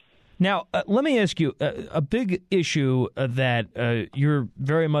 Now, let me ask you, a big issue that you're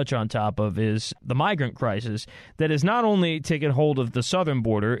very much on top of is the migrant crisis that has not only taken hold of the southern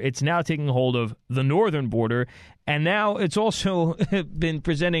border, it's now taking hold of the northern border, and now it's also been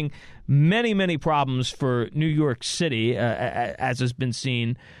presenting many, many problems for New York City, as has been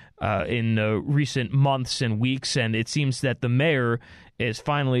seen in recent months and weeks, and it seems that the mayor is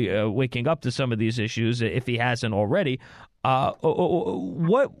finally waking up to some of these issues, if he hasn't already.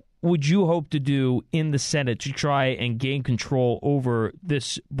 What would you hope to do in the Senate to try and gain control over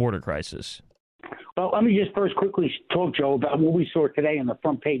this border crisis? Well, let me just first quickly talk, Joe, about what we saw today on the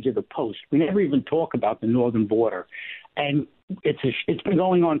front page of the Post. We never even talk about the northern border. And it's been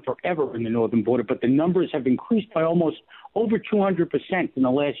going on forever in the northern border, but the numbers have increased by almost over 200% in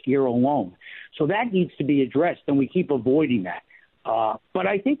the last year alone. So that needs to be addressed, and we keep avoiding that. But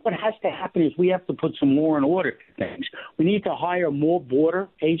I think what has to happen is we have to put some law and order to things. We need to hire more border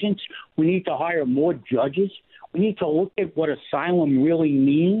agents. We need to hire more judges. We need to look at what asylum really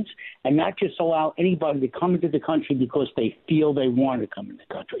means and not just allow anybody to come into the country because they feel they want to come into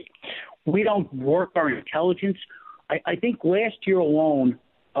the country. We don't work our intelligence. I think last year alone,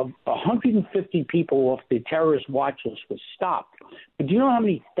 of 150 people off the terrorist watch list was stopped. But do you know how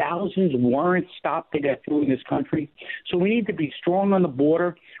many thousands weren't stopped to get through in this country? So we need to be strong on the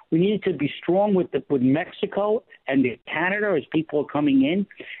border. We need to be strong with Mexico and Canada as people are coming in.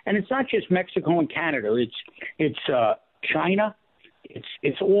 And it's not just Mexico and Canada. It's China.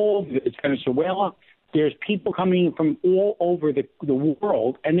 It's Venezuela. There's people coming in from all over the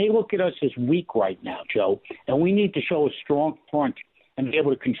world, and they look at us as weak right now, Joe. And we need to show a strong front and be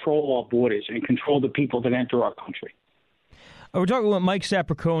able to control our borders and control the people that enter our country. We're talking with Mike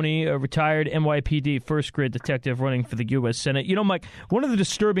Sapriconi, a retired NYPD first-grade detective running for the U.S. Senate. You know, Mike, one of the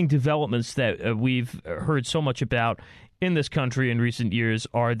disturbing developments that we've heard so much about in this country in recent years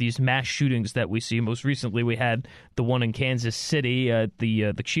are these mass shootings that we see. Most recently, we had the one in Kansas City,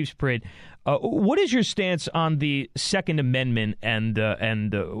 the Chiefs Parade. What is your stance on the Second Amendment, and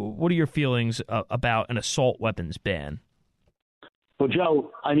what are your feelings about an assault weapons ban? Well,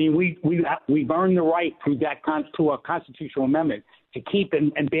 Joe, I mean, we've earned the right through our constitutional amendment to keep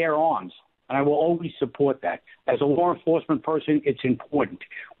and bear arms, and I will always support that. As a law enforcement person, it's important.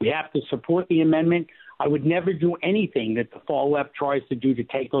 We have to support the amendment. I would never do anything that the far left tries to do to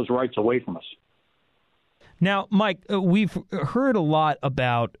take those rights away from us. Now, Mike, we've heard a lot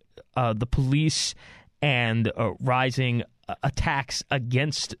about the police and rising attacks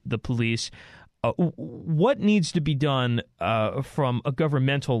against the police. What needs to be done from a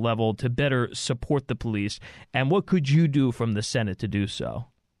governmental level to better support the police, and what could you do from the Senate to do so?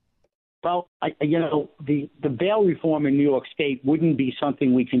 Well, the bail reform in New York State wouldn't be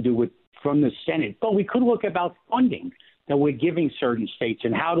something we can do from the Senate, but we could look about funding that we're giving certain states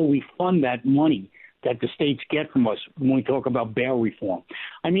and how do we fund that money that the states get from us when we talk about bail reform.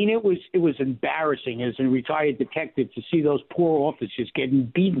 I mean, it was embarrassing as a retired detective to see those poor officers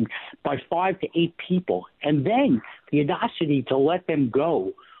getting beaten by 5 to 8 people, and then the audacity to let them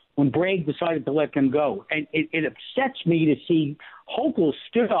go when Bragg decided to let them go. And it upsets me to see Hochul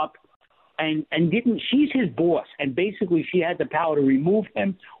stood up and she's his boss, and basically she had the power to remove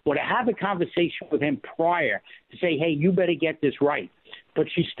him or to have a conversation with him prior to say, hey, you better get this right. But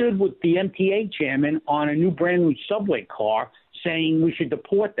she stood with the MTA chairman on a new brand new subway car saying we should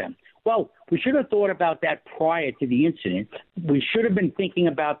deport them. Well, we should have thought about that prior to the incident. We should have been thinking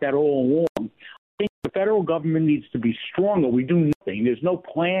about that all along. I think the federal government needs to be stronger. We do nothing. There's no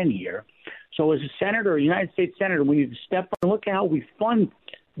plan here. So as a senator, a United States senator, we need to step up and look at how we fund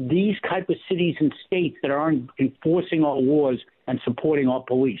these type of cities and states that aren't enforcing our laws and supporting our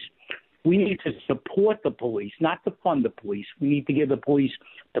police. We need to support the police, not to fund the police. We need to give the police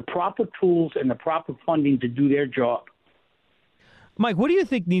the proper tools and the proper funding to do their job. Mike, what do you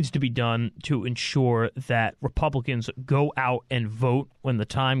think needs to be done to ensure that Republicans go out and vote when the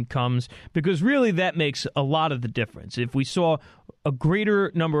time comes? Because really that makes a lot of the difference. If we saw a greater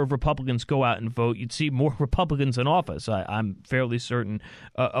number of Republicans go out and vote, you'd see more Republicans in office, I'm fairly certain.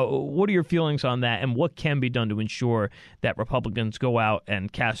 What are your feelings on that, and what can be done to ensure that Republicans go out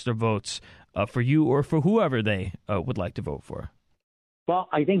and cast their votes for you or for whoever they would like to vote for? Well,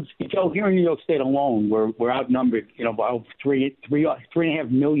 I think, Joe, here in New York State alone, we're outnumbered, by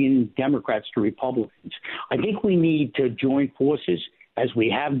 3.5 million Democrats to Republicans. I think we need to join forces, as we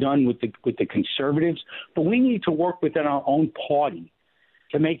have done with the conservatives, but we need to work within our own party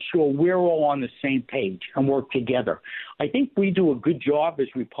to make sure we're all on the same page and work together. I think we do a good job as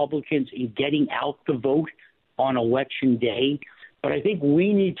Republicans in getting out the vote on Election Day, but I think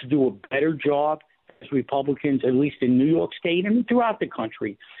we need to do a better job as Republicans, at least in New York State and throughout the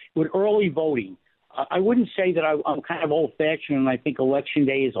country, with early voting. I wouldn't say that I'm kind of old-fashioned and I think Election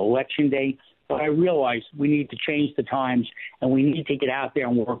Day is Election Day, but I realize we need to change the times and we need to get out there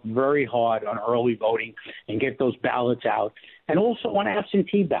and work very hard on early voting and get those ballots out. And also on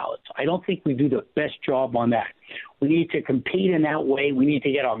absentee ballots. I don't think we do the best job on that. We need to compete in that way. We need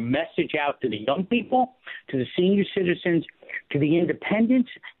to get our message out to the young people, to the senior citizens, to the independents,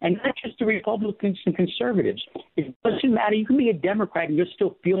 and not just the Republicans and conservatives. It doesn't matter. You can be a Democrat and you're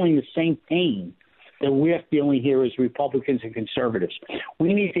still feeling the same pain that we're feeling here as Republicans and conservatives.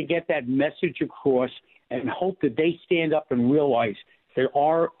 We need to get that message across and hope that they stand up and realize that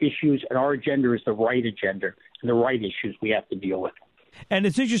our issues and our agenda is the right agenda and the right issues we have to deal with. And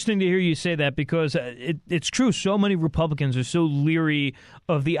it's interesting to hear you say that because it's true. So many Republicans are so leery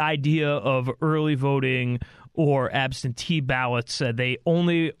of the idea of early voting or absentee ballots. They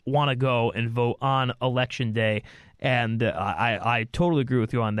only want to go and vote on Election Day. And I totally agree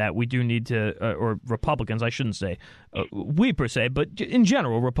with you on that. We do need to, or Republicans, I shouldn't say we per se, but in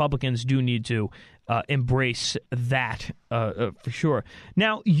general, Republicans do need to embrace that for sure.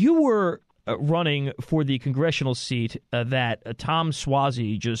 Now, you were running for the congressional seat that Tom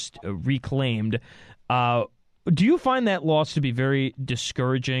Suozzi just reclaimed. Do you find that loss to be very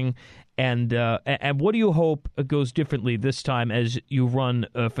discouraging? And what do you hope goes differently this time as you run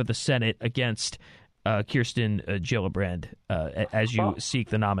for the Senate against Kirsten Gillibrand as you seek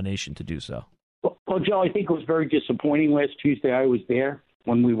the nomination to do so? Well, Joe, I think it was very disappointing last Tuesday. I was there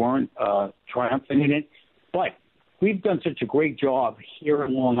when we weren't triumphant in it. But we've done such a great job here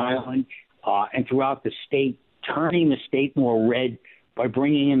in Long Island and throughout the state, turning the state more red by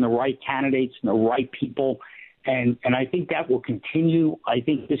bringing in the right candidates and the right people. And I think that will continue. I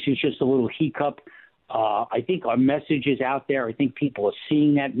think this is just a little hiccup. I think our message is out there. I think people are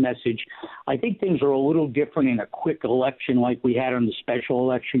seeing that message. I think things are a little different in a quick election like we had on the special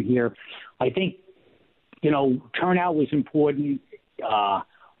election here. I think, turnout was important.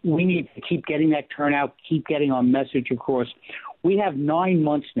 We need to keep getting that turnout, keep getting our message across. We have 9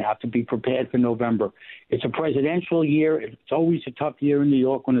 months now to be prepared for November. It's a presidential year. It's always a tough year in New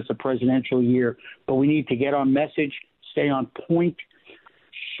York when it's a presidential year, but we need to get our message, stay on point,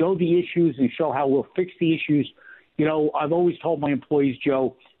 show the issues, and show how we'll fix the issues. I've always told my employees,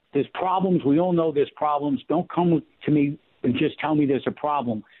 Joe, there's problems. We all know there's problems. Don't come to me and just tell me there's a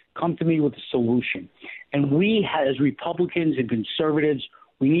problem. Come to me with a solution. And we, as Republicans and conservatives,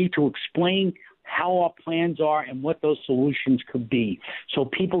 we need to explain how our plans are and what those solutions could be so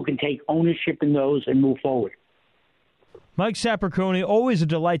people can take ownership in those and move forward. Mike Sapercone, always a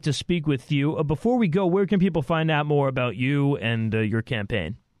delight to speak with you. Before we go, where can people find out more about you and your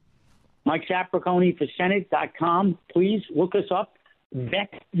campaign? Mike Sapercone for Senate.com. Please look us up.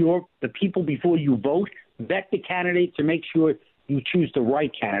 Vet the people before you vote. Vet the candidates to make sure you choose the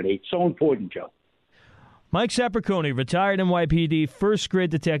right candidate. So important, Joe. Mike Sapercone, retired NYPD first-grade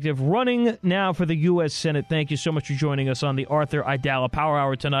detective, running now for the U.S. Senate. Thank you so much for joining us on the Arthur Aidala Power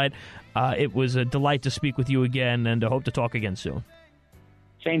Hour tonight. It was a delight to speak with you again, and I hope to talk again soon.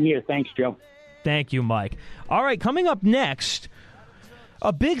 Same here. Thanks, Joe. Thank you, Mike. All right, coming up next,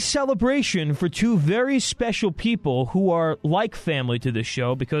 A big celebration for two very special people who are like family to this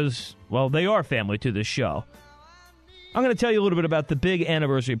show because, well, they are family to this show. I'm going to tell you a little bit about the big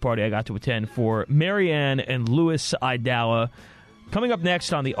anniversary party I got to attend for Marianne and Louis Aidala. Coming up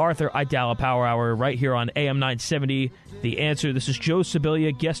next on the Arthur Aidala Power Hour right here on AM 970, The Answer. This is Joe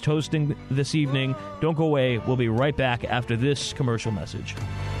Sibilia, guest hosting this evening. Don't go away. We'll be right back after this commercial message. It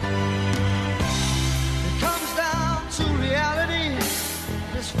comes down to reality.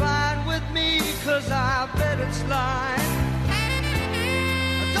 It's fine with me, 'cause I bet it's lying.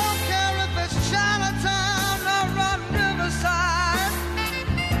 I don't care if it's Chinatown or on Riverside.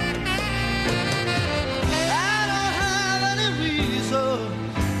 I don't have any reason.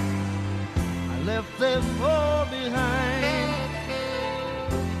 I left them all behind.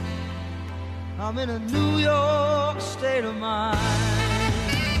 I'm in a New York state of mind.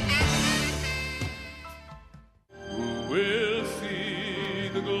 We'll see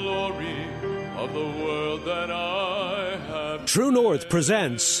the glory of the world that I have. True North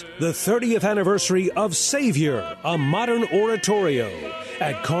presents the 30th anniversary of Savior, a modern oratorio,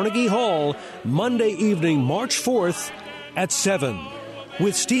 at Carnegie Hall, Monday evening, March 4th at 7,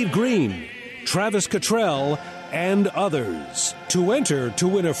 with Steve Green, Travis Cottrell, and others. To enter to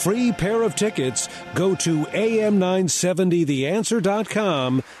win a free pair of tickets, go to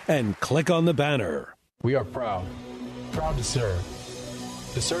am970theanswer.com and click on the banner. We are proud to serve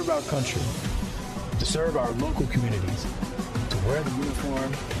our country, to serve our local communities, to wear the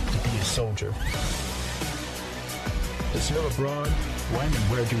uniform, to be a soldier, to serve abroad when and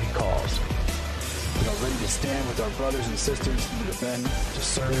where duty calls. We are ready to stand with our brothers and sisters to defend, to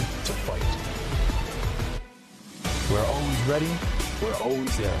serve, to fight. We're always ready, we're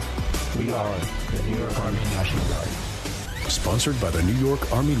always there. We are the New York Army National Guard. Sponsored by the New York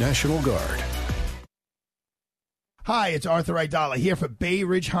Army National Guard. Hi, it's Arthur Aidala here for Bay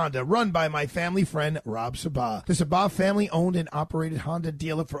Ridge Honda, run by my family friend, Rob Sabah. The Sabah family-owned and operated Honda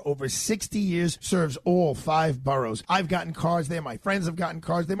dealer for over 60 years, serves all 5 boroughs. I've gotten cars there. My friends have gotten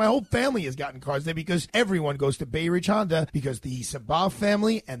cars there. My whole family has gotten cars there because everyone goes to Bay Ridge Honda because the Sabah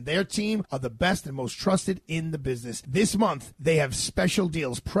family and their team are the best and most trusted in the business. This month, they have special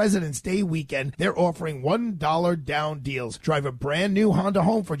deals. President's Day weekend, they're offering $1 down deals. Drive a brand new Honda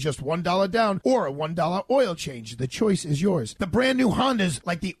home for just $1 down or a $1 oil change. The choice is yours. The brand new Hondas,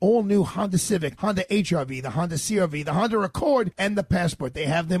 like the all-new Honda Civic, Honda HR-V, the Honda CR-V, the Honda Accord, and the Passport. They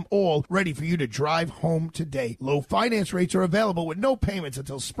have them all ready for you to drive home today. Low finance rates are available with no payments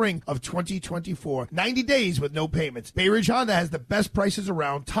until spring of 2024. 90 days with no payments. Bay Ridge Honda has the best prices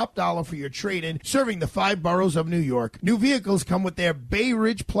around, top dollar for your trade-in, serving the 5 boroughs of New York. New vehicles come with their Bay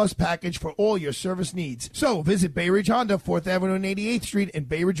Ridge Plus package for all your service needs. So visit Bay Ridge Honda, 4th Avenue and 88th Street in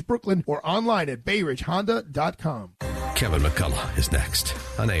Bay Ridge, Brooklyn, or online at bayridgehonda.com. Kevin McCullough is next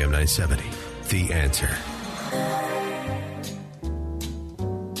on AM 970. The Answer.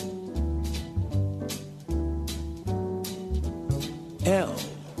 L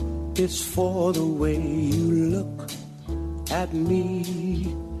is for the way you look at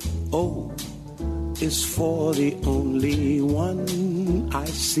me. O is for the only one I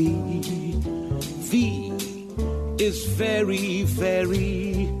see. V is very,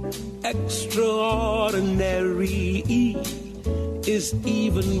 very extraordinary. E is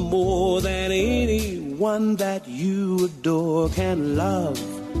even more than anyone that you adore can love,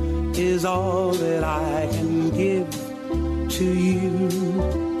 is all that I can give to you.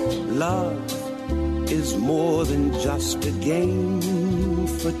 Love is more than just a game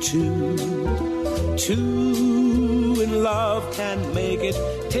for two. Two in love can make it.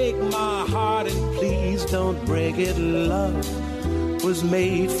 Take my heart and please don't break it. Love was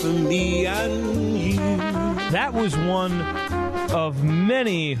made for me and you. That was one of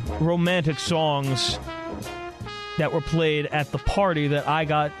many romantic songs that were played at the party that I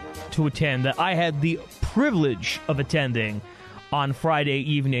got to attend, that I had the privilege of attending on Friday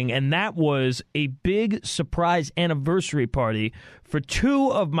evening, and that was a big surprise anniversary party for two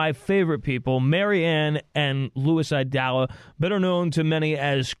of my favorite people, Marianne and Louis Aidala, better known to many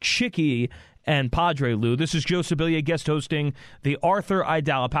as Chicky and Padre Lou. This is Joe Sibilia, guest hosting the Arthur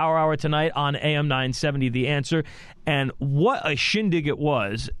Aidala Power Hour tonight on AM 970 The Answer. And what a shindig it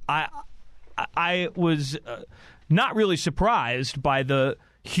was. I was not really surprised by the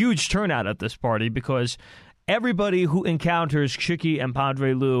huge turnout at this party because everybody who encounters Chicky and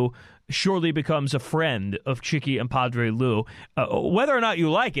Padre Lou surely becomes a friend of Chicky and Padre Lou. Whether or not you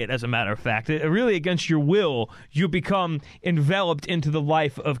like it, as a matter of fact, really against your will, you become enveloped into the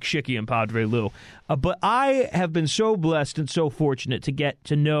life of Chicky and Padre Lou. But I have been so blessed and so fortunate to get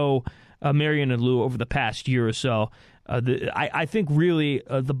to know Marianne and Lou over the past year or so. I think really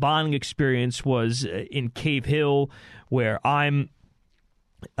the bonding experience was in Cave Hill, where I'm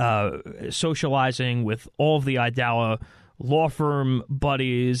socializing with all of the Aidala law firm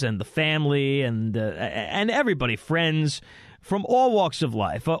buddies and the family and everybody, friends from all walks of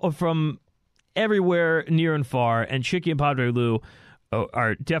life, from everywhere near and far. And Chicky and Padre Lou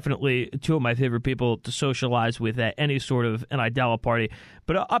are definitely two of my favorite people to socialize with at any sort of an Aidala party.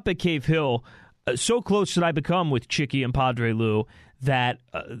 But up at Cave Hill, so close did I become with Chicky and Padre Lou that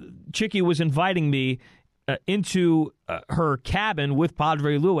Chicky was inviting me into her cabin with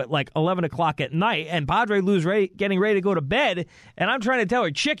Padre Lou at like 11 o'clock at night, and Padre Lou's getting ready to go to bed, and I'm trying to tell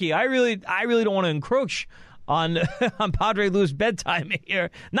her, Chicky, I really don't want to encroach on Padre Lou's bedtime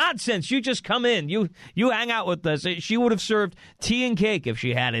here. Nonsense. You just come in. You hang out with us. She would have served tea and cake if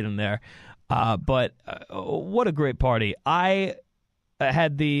she had it in there. But what a great party. I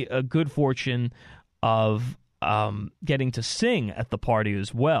had the good fortune of getting to sing at the party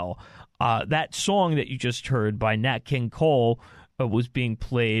as well. That song that you just heard by Nat King Cole was being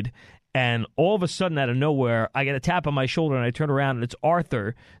played, and all of a sudden, out of nowhere, I get a tap on my shoulder, and I turn around, and it's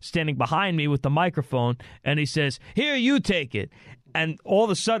Arthur standing behind me with the microphone, and he says, "Here, you take it." And all of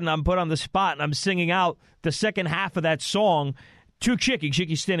a sudden, I'm put on the spot, and I'm singing out the second half of that song to Chicky.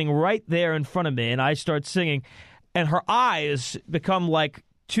 Chicky's standing right there in front of me, and I start singing, and her eyes become like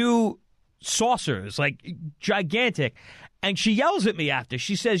two saucers, like gigantic. And she yells at me after.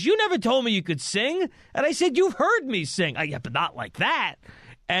 She says, "You never told me you could sing." And I said, "You've heard me sing." Yeah, but not like that.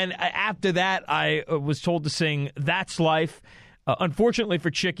 And after that, I was told to sing That's Life. Unfortunately for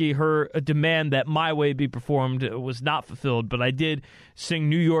Chicky, her demand that My Way be performed was not fulfilled. But I did sing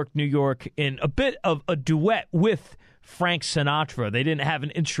New York, New York in a bit of a duet with Frank Sinatra. They didn't have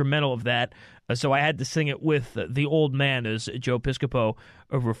an instrumental of that, so I had to sing it with the old man, as Joe Piscopo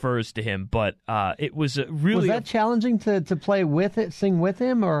refers to him. But it was really... Was that challenging to play with it, sing with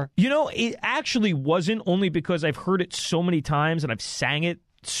him? Or it actually wasn't, only because I've heard it so many times and I've sang it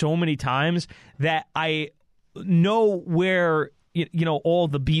so many times that I know where all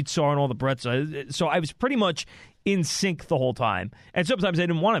the beats are and all the breaths are. So I was pretty much in sync the whole time. And sometimes I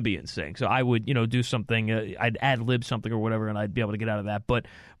didn't want to be in sync, so I would do something, I'd ad-lib something or whatever, and I'd be able to get out of that. But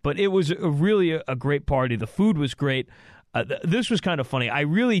it was really a great party. The food was great. This was kind of funny. I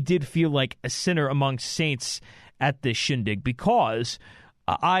really did feel like a sinner among saints at this shindig, because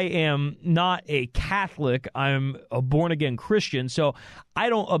I am not a Catholic. I'm a born-again Christian, so I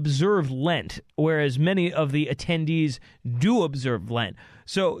don't observe Lent, whereas many of the attendees do observe Lent.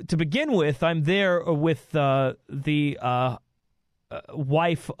 So to begin with, I'm there with the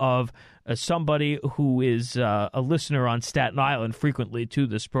wife of somebody who is a listener on Staten Island frequently to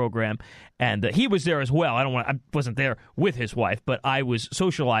this program, and he was there as well. I wasn't there with his wife, but I was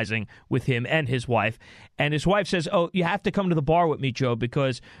socializing with him and his wife. And his wife says, "Oh, you have to come to the bar with me, Joe,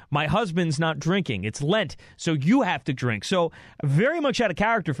 because my husband's not drinking. It's Lent, so you have to drink." So very much out of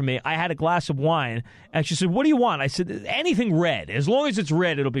character for me, I had a glass of wine, and she said, "What do you want?" I said, "Anything red. As long as it's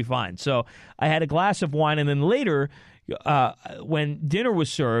red, it'll be fine." So I had a glass of wine, and then later, when dinner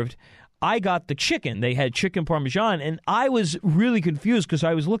was served, I got the chicken. They had chicken parmesan, and I was really confused because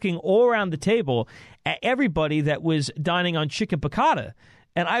I was looking all around the table at everybody that was dining on chicken piccata.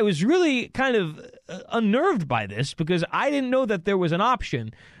 And I was really kind of unnerved by this because I didn't know that there was an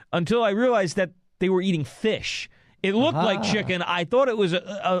option until I realized that they were eating fish. It looked like chicken. I thought it was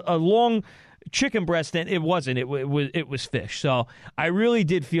a long chicken breast, and it wasn't. It was fish. So I really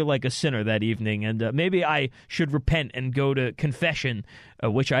did feel like a sinner that evening, and maybe I should repent and go to confession,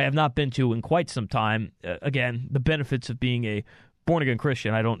 which I have not been to in quite some time. Again, the benefits of being a born-again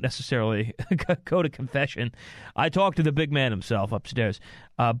Christian, I don't necessarily go to confession. I talked to the big man himself upstairs.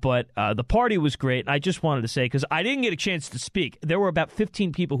 But the party was great. I just wanted to say, because I didn't get a chance to speak, there were about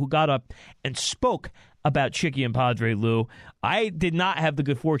 15 people who got up and spoke about Chicky and Padre Lou. I did not have the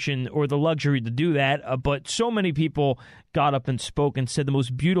good fortune or the luxury to do that, but so many people got up and spoke and said the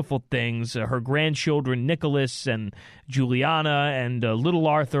most beautiful things. Her grandchildren, Nicholas and Juliana and little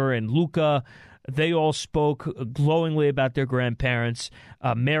Arthur and Luca, they all spoke glowingly about their grandparents.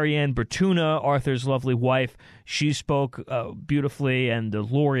 Marianne Bertuna, Arthur's lovely wife, she spoke beautifully, and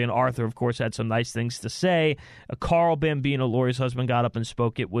Lori and Arthur, of course, had some nice things to say. Carl Bambino, Lori's husband, got up and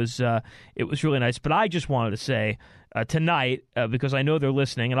spoke. It was really nice. But I just wanted to say tonight, because I know they're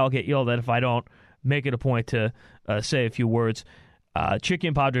listening, and I'll get yelled at if I don't make it a point to say a few words. Chicky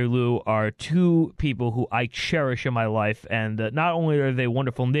and Padre Lou are two people who I cherish in my life, and not only are they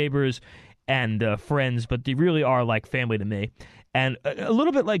wonderful neighbors and friends, but they really are like family to me. And a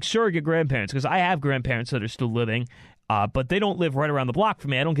little bit like surrogate grandparents, because I have grandparents that are still living. but they don't live right around the block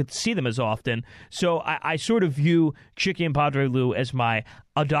from me. I don't get to see them as often. So I sort of view Chicky and Padre Lou as my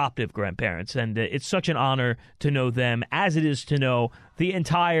adoptive grandparents, and it's such an honor to know them as it is to know the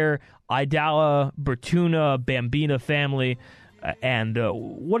entire Aidala, Bertuna, Bambina family. And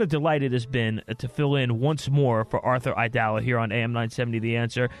what a delight it has been to fill in once more for Arthur Aidala here on AM 970 The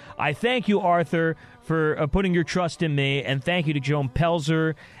Answer. I thank you, Arthur, for putting your trust in me, and thank you to Joan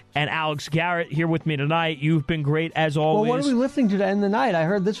Pelzer and Alex Garrett here with me tonight. You've been great as always. Well, what are we listening to end the night? I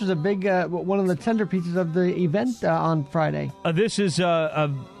heard this was a big one of the centerpieces of the event on Friday. This is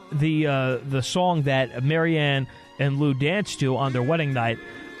the song that Marianne and Lou danced to on their wedding night.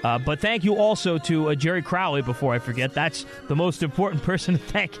 But thank you also to Jerry Crowley, before I forget. That's the most important person to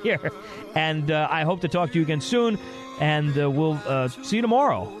thank here. And I hope to talk to you again soon. And we'll see you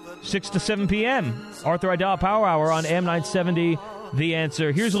tomorrow, 6 to 7 p.m. Arthur Aidala Power Hour on AM 970, The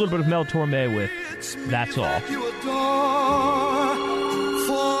Answer. Here's a little bit of Mel Torme with That's All. For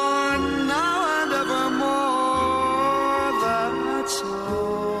now and evermore, that's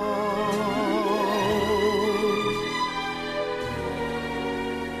all.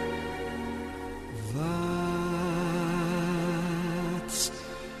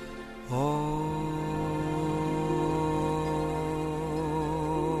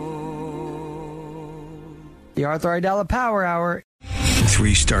 The Arthur Aidala Power Hour.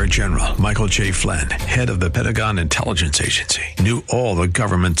 3-star General Michael J. Flynn, head of the Pentagon Intelligence Agency, knew all the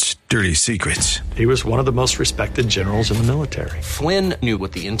government's dirty secrets. He was one of the most respected generals in the military. Flynn knew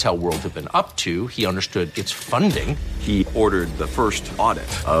what the intel world had been up to. He understood its funding. He ordered the first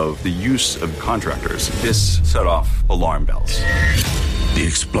audit of the use of contractors. This set off alarm bells. The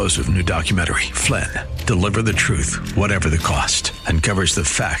explosive new documentary, Flynn, Deliver the Truth, Whatever the Cost, uncovers the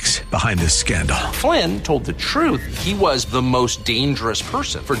facts behind this scandal. Flynn told the truth. He was the most dangerous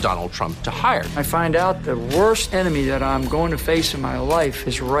person for Donald Trump to hire. I find out the worst enemy that I'm going to face in my life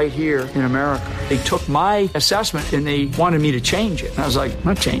is right here in America. They took my assessment and they wanted me to change it. And I was like, I'm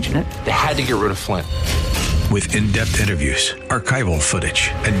not changing it. They had to get rid of Flynn. With in-depth interviews, archival footage,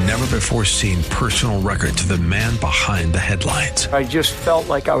 and never-before-seen personal records of the man behind the headlines. I just felt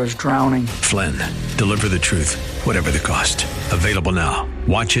like I was drowning. Flynn, Deliver the Truth, Whatever the Cost. Available now.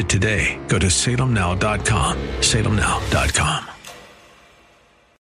 Watch it today. Go to salemnow.com. salemnow.com.